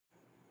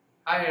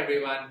Hi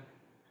everyone,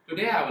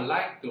 today I would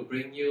like to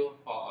bring you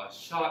for a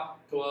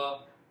short tour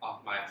of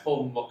my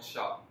home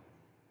workshop.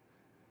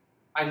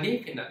 I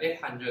live in an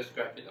 800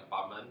 square feet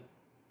apartment,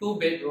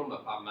 2-bedroom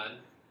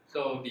apartment,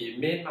 so the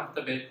main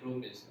master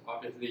bedroom is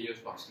obviously used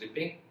for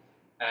sleeping,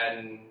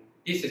 and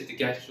this is the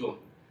guest room.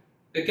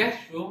 The guest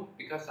room,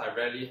 because I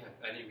rarely have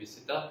any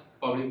visitor,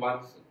 probably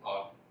once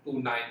or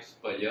 2 nights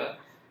per year,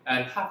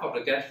 and half of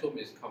the guest room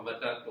is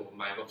converted to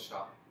my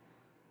workshop.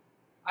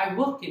 I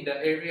work in the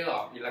area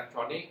of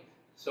electronic,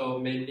 so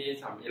mainly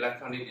some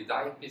electronic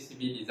design,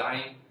 PCB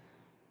design,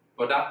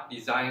 product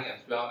design as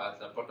well as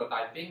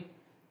prototyping.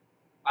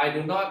 I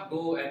do not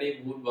do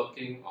any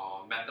woodworking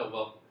or metal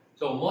work.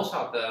 So most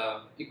of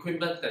the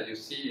equipment that you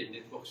see in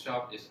this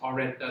workshop is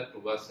oriented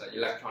towards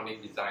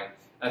electronic design,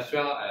 as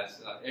well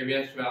as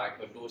areas where I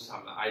could do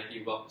some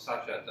IT work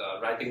such as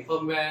writing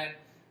firmware,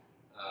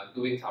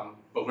 doing some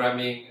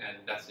programming, and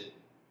that's it.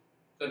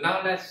 So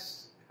now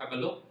let's have a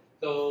look.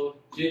 So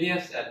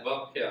genius at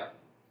work here.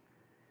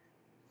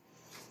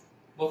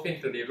 Move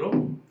into the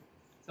room.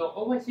 So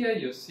over here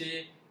you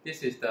see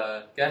this is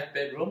the guest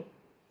bedroom,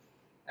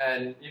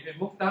 and if you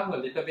move down a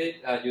little bit,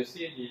 you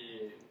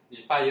see the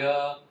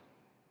fire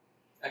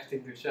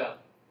extinguisher.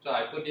 So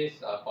I put this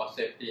for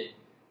safety.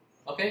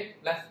 Okay,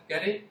 let's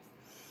get it.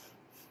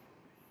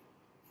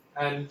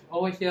 And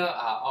over here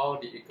are all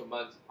the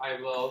equipment. I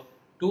will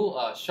do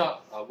a short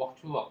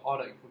walkthrough of all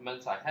the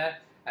equipment I have,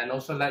 and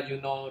also let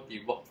you know the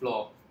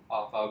workflow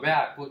of where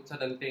I put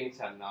certain things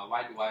and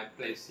why do I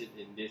place it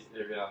in this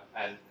area.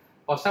 And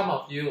for some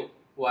of you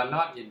who are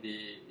not in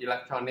the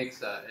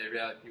electronics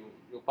area,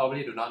 you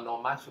probably do not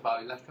know much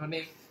about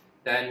electronics,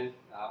 then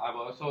I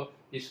will also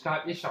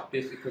describe each of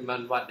these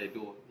equipment, what they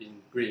do in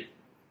brief.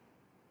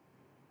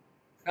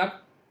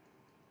 Yep.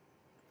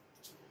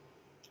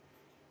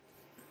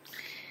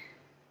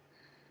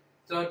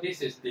 So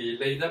this is the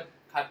laser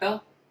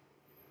cutter.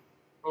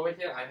 Over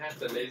here I have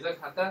the laser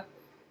cutter.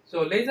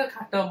 So laser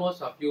cutter,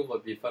 most of you will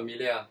be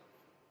familiar.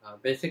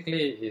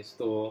 Basically is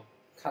to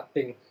cut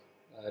things.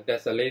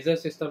 There's a laser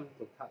system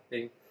to cut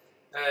things.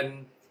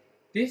 And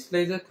this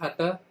laser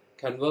cutter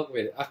can work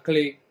with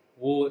acrylic,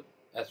 wood,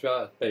 as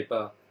well as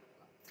paper.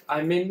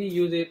 I mainly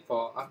use it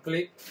for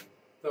acrylic.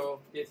 So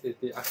this is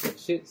the acrylic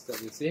sheets that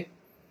you see.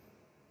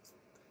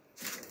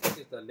 This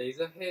is the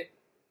laser head.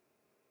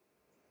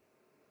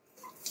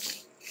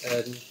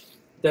 And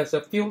there's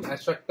a fume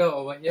extractor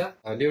over here.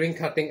 During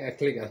cutting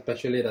acrylic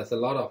especially, there's a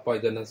lot of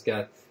poisonous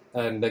gas,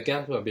 and the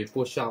gas will be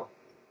pushed out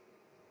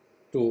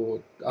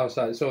to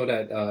outside so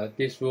that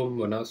this room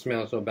will not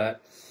smell so bad.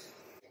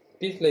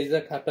 This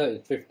laser cutter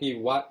is 50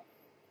 watt.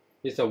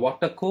 It's a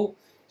water cooled.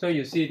 So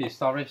you see the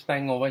storage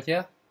tank over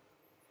here.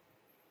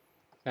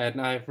 And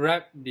I've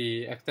wrapped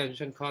the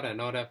extension cord and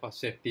all that for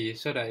safety,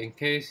 so that in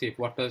case if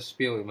water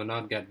spill, it will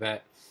not get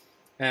wet.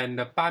 And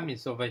the pump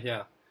is over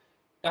here.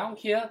 Down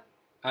here,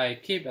 I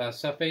keep a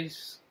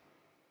surface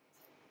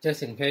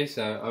just in case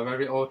a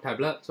very old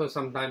tablet, so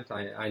sometimes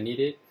I need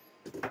it.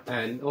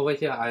 And over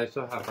here I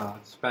also have a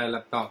spare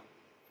laptop.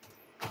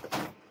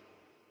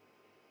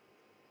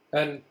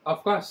 And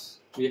of course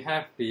we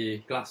have the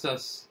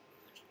glasses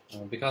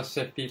because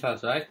safety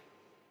first, right?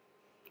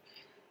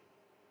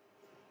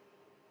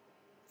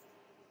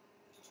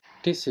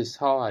 This is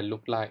how I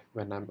look like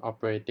when I'm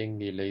operating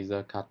the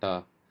laser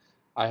cutter.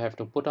 I have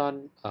to put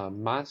on a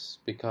mask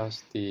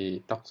because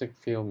the toxic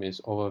film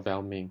is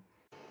overwhelming.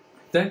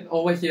 Then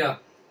over here,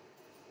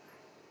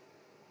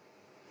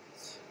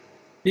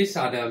 these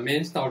are the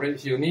main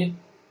storage unit.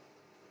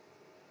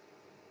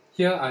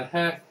 Here I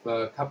have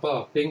a couple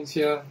of things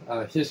here,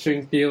 heat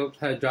shrink tube,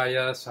 hair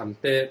dryer, some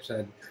tapes,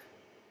 and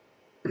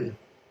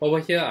over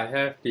here I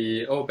have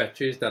the old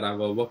batteries that I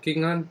was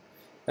working on.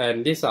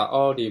 And these are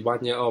all the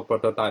 1-year-old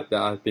prototype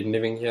that I've been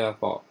living here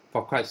for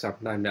quite some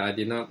time that I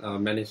did not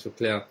manage to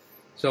clear.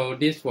 So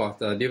this was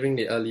during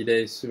the early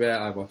days where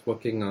I was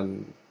working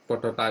on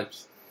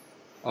prototypes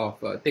of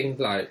things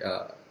like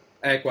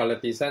air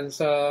quality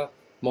sensor,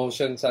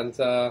 motion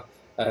sensor,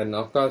 and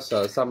of course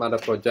some other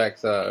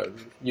projects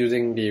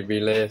using the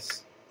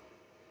relays.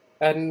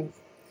 And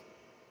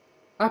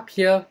up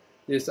here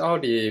is all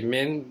the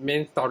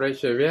main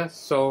storage area.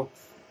 So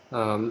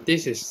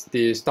this is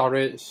the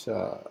storage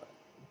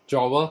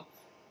drawer.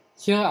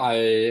 Here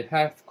I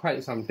have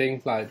quite some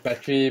things like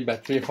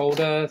battery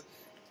holders,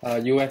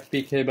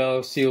 USB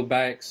cable, seal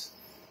bags,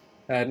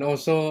 and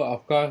also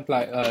of course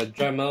like a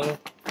Dremel,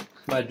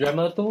 my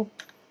Dremel tool,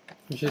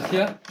 which is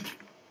here.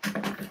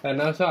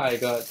 And also I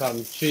got some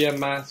 3M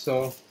masks,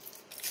 so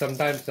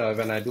sometimes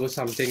when I do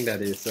something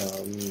that is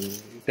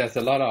there's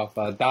a lot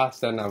of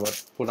dust, then I would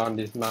put on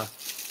this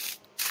mask.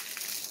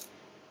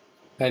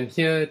 And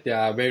here there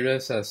are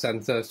various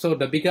sensors. So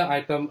the bigger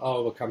item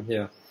all will come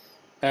here.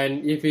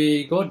 And if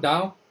we go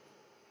down,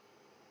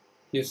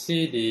 you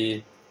see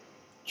the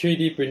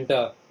 3D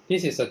printer.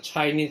 This is a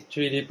Chinese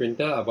 3D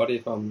printer. I bought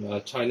it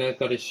from China,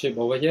 got it shipped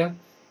over here.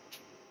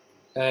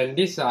 And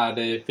these are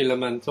the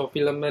filament. So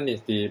filament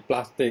is the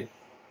plastic.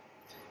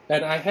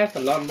 And I have a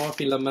lot more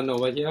filament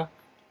over here.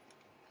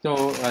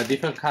 So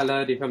different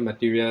color, different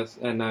materials,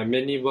 and I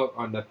mainly work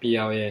on the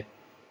PLA.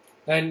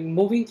 And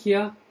moving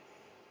here,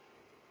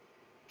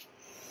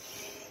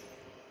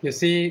 you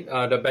see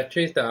the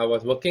batteries that I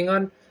was working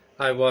on.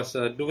 I was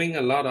doing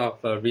a lot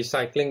of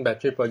recycling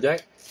battery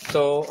project.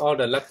 So all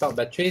the laptop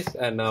batteries,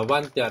 and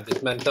once they are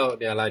dismantled,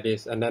 they are like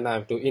this, and then I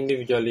have to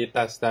individually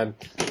test them.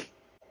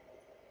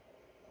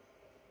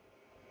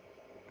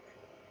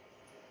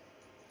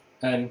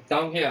 And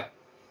down here,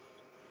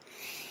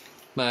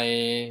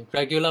 my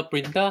regular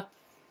printer,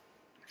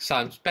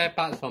 some spare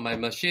parts for my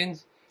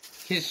machines,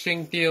 heat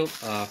shrink tube,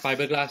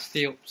 fiberglass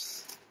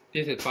tubes.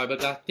 This is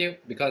fiberglass tube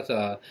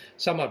because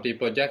some of the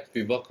projects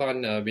we work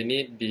on, we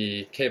need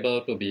the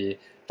cable to be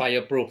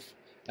fireproof,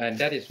 and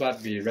that is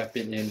what we wrap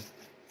it in.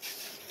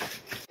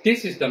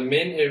 This is the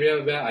main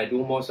area where I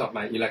do most of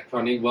my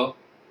electronic work.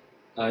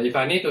 If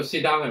I need to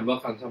sit down and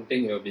work on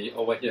something, it will be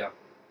over here.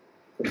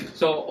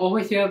 So over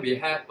here we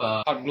have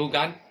a hot glue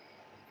gun,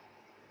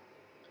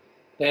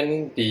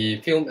 then the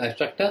film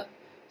extractor.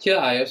 Here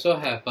I also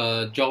have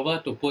a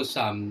drawer to put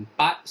some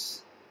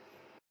parts.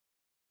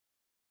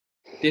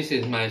 This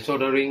is my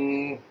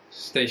soldering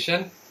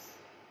station.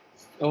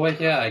 Over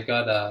here I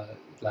got a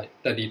like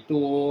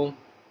 32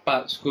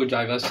 part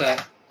screwdriver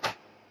set.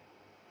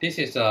 This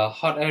is a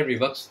hot air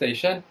reverse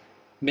station,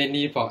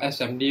 mainly for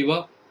SMD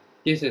work.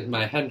 This is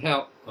my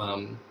handheld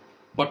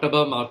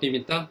portable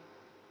multimeter,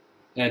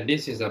 and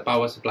this is a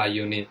power supply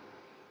unit.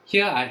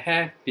 Here I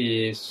have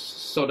the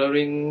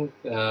soldering,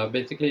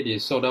 basically the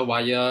solder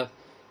wire,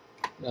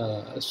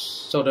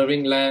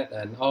 soldering lead,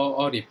 and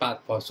all the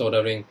parts for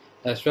soldering,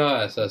 as well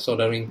as a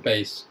soldering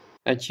paste.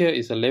 And here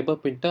is a label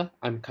printer.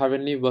 I'm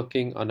currently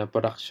working on a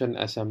production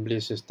assembly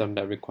system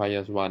that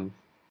requires one.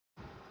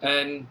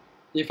 And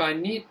if I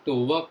need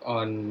to work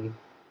on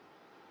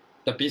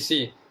the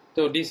PC,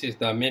 so this is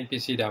the main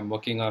PC that I'm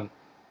working on.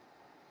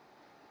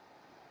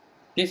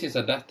 This is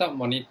a desktop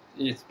monitor.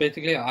 It's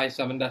basically an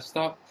i7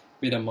 desktop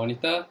with a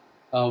monitor,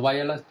 a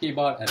wireless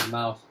keyboard, and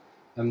mouse.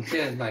 And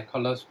here is my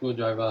color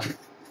screwdriver.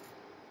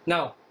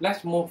 Now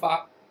let's move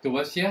up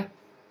towards here.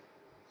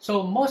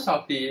 So most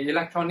of the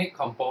electronic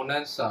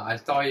components I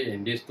store it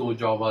in these two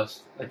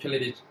drawers.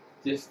 Actually,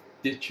 these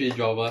three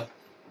drawers.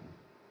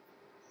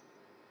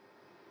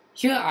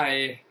 Here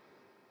I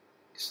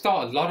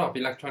store a lot of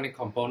electronic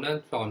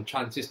components from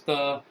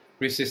transistor,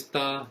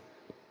 resistor.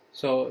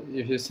 So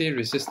if you see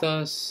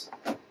resistors,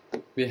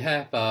 we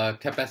have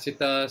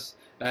capacitors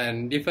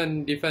and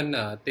different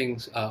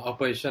things,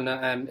 operational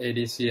amp,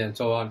 ADC, and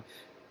so on.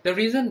 The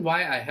reason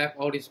why I have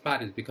all these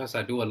parts is because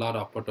I do a lot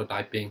of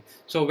prototyping.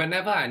 So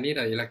whenever I need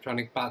an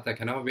electronic part, I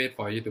cannot wait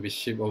for it to be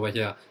shipped over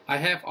here. I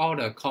have all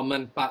the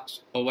common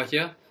parts over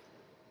here.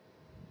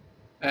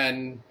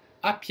 And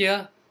up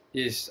here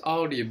is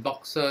all the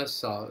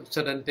boxes or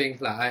certain things.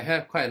 Like I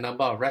have quite a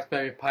number of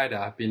Raspberry Pi that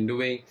I've been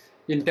doing.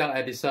 Intel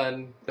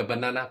Edison, the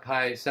Banana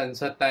Pi,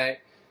 sensor tag,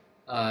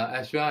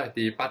 as well as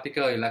the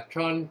particle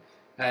electron,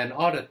 and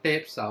all the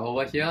tapes are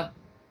over here.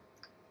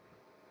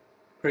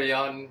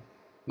 Crayon,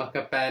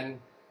 marker pen,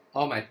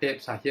 all my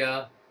tapes are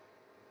here.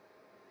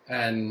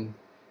 And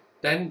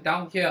then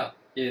down here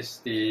is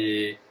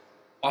the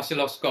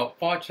oscilloscope,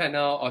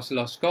 4-channel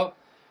oscilloscope.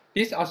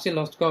 This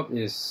oscilloscope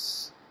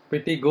is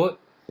pretty good.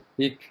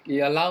 It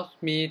allows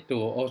me to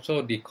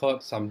also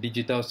decode some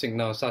digital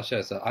signals such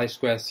as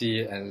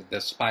I2C and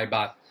the spy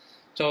bar.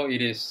 So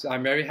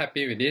I'm very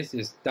happy with this.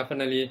 It's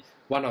definitely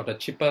one of the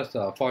cheapest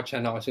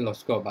 4-channel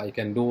oscilloscope, but it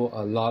can do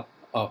a lot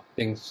of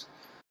things.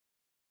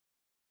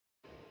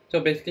 So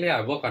basically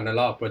I work on a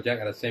lot of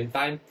projects at the same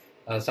time.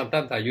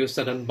 Sometimes I use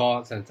certain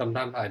boards, and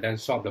sometimes I then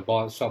swap the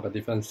board, swap a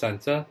different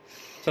sensor.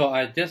 So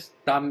I just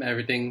dump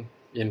everything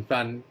in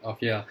front of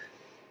here.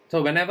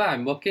 So whenever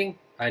I'm working,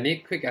 I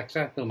need quick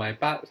access to my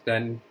parts,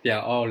 then they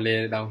are all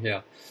laid down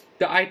here.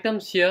 The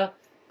items here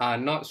are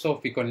not so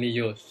frequently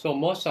used. So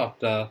most of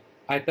the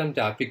items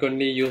that are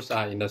frequently used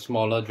are in the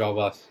smaller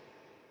drawers.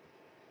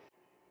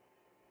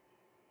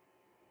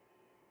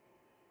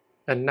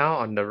 And now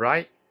on the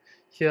right,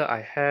 here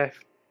I have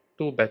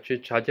 2 battery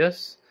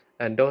chargers,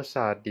 and those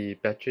are the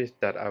batteries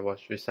that I was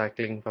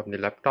recycling from the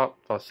laptop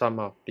for some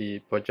of the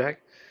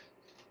project.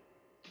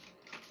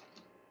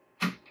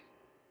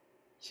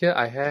 Here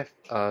I have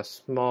a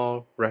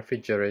small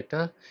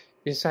refrigerator.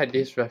 Inside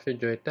this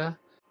refrigerator,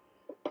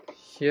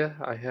 here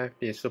I have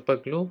the super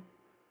glue.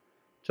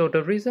 So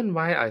the reason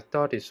why I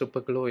store the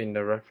super glue in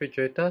the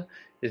refrigerator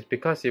is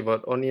because it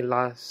will only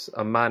last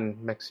a month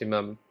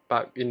maximum.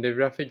 But in the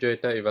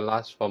refrigerator, it will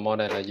last for more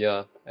than a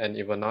year and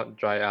it will not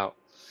dry out.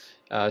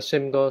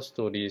 Same goes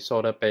to the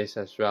solder paste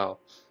as well.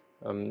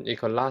 It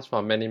can last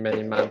for many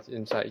months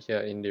inside here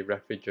in the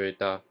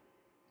refrigerator.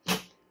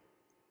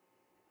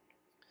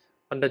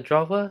 On the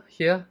drawer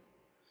here,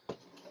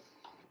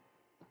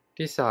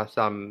 these are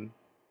some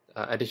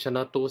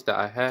additional tools that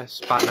I have,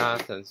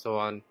 spanners and so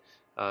on,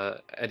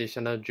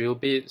 additional drill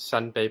bits,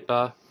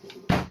 sandpaper.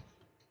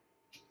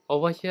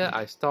 Over here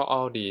I store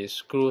all the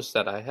screws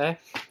that I have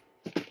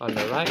on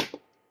the right.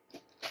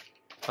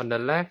 On the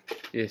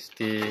left is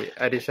the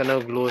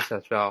additional glues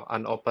as well,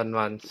 unopened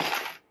ones.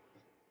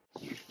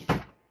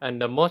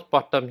 And the most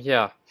bottom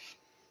here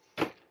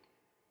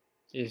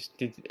is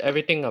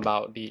everything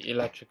about the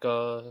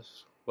electrical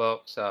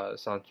works,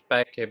 some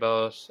spare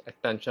cables,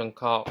 extension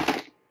cord,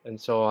 and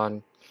so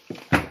on.